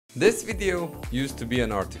This video used to be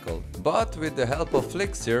an article, but with the help of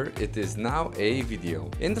Flixier, it is now a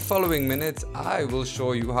video. In the following minutes, I will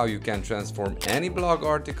show you how you can transform any blog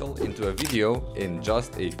article into a video in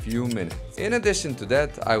just a few minutes. In addition to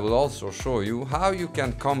that, I will also show you how you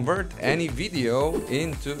can convert any video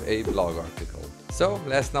into a blog article. So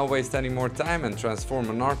let's not waste any more time and transform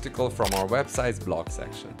an article from our website's blog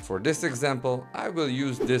section. For this example, I will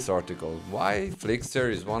use this article, why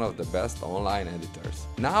Flixier is one of the best online editors.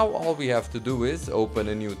 Now all we have to do is open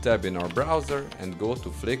a new tab in our browser and go to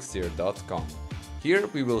flixier.com. Here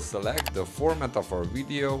we will select the format of our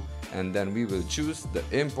video and then we will choose the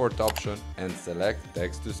import option and select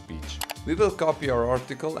text to speech. We will copy our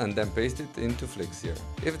article and then paste it into Flixier.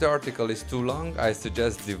 If the article is too long, I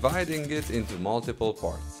suggest dividing it into multiple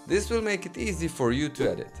parts. This will make it easy for you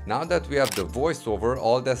to edit. Now that we have the voiceover,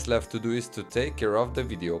 all that's left to do is to take care of the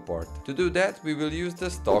video part. To do that, we will use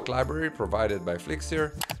the stock library provided by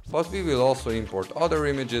Flixier, but we will also import other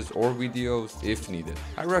images or videos if needed.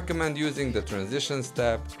 I recommend using the transitions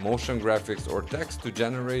tab, motion graphics or text to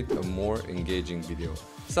generate a more engaging video.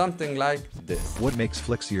 Something like this. What makes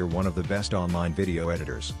Flixier one of the best online video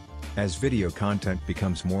editors? As video content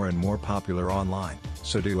becomes more and more popular online,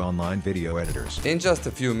 so do online video editors. In just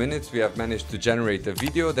a few minutes we have managed to generate a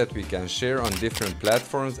video that we can share on different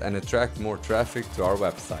platforms and attract more traffic to our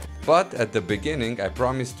website. But at the beginning I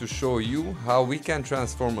promised to show you how we can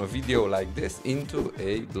transform a video like this into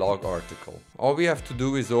a blog article. All we have to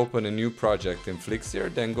do is open a new project in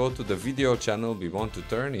Flixier, then go to the video channel we want to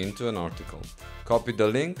turn into an article. Copy the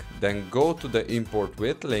link, then go to the import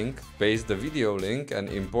with link, paste the video link and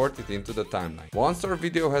import it into the timeline. Once our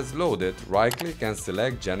video has loaded, right click and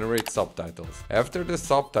select generate subtitles. After the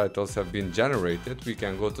subtitles have been generated, we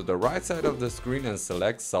can go to the right side of the screen and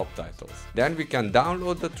select subtitles. Then we can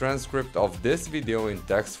download the transcript of this video in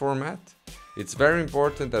text format. It's very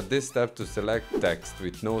important at this step to select text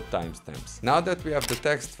with no timestamps. Now that we have the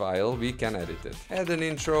text file, we can edit it. Add an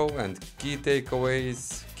intro and key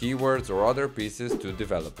takeaways, keywords or other pieces to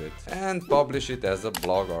develop it, and publish it as a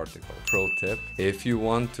blog article. Pro tip: if you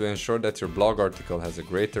want to ensure that your blog article has a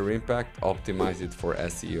greater impact, optimize it for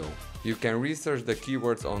SEO. You can research the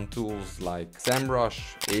keywords on tools like SEMrush,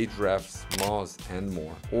 Ahrefs, Moz and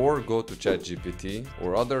more. Or go to ChatGPT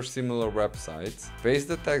or other similar websites, paste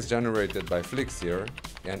the text generated by Flixier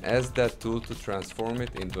and ask that tool to transform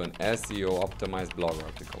it into an SEO optimized blog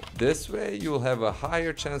article. This way you'll have a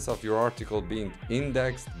higher chance of your article being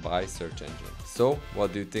indexed by search engines. So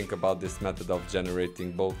what do you think about this method of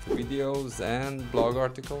generating both videos and blog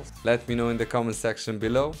articles? Let me know in the comment section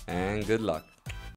below and good luck!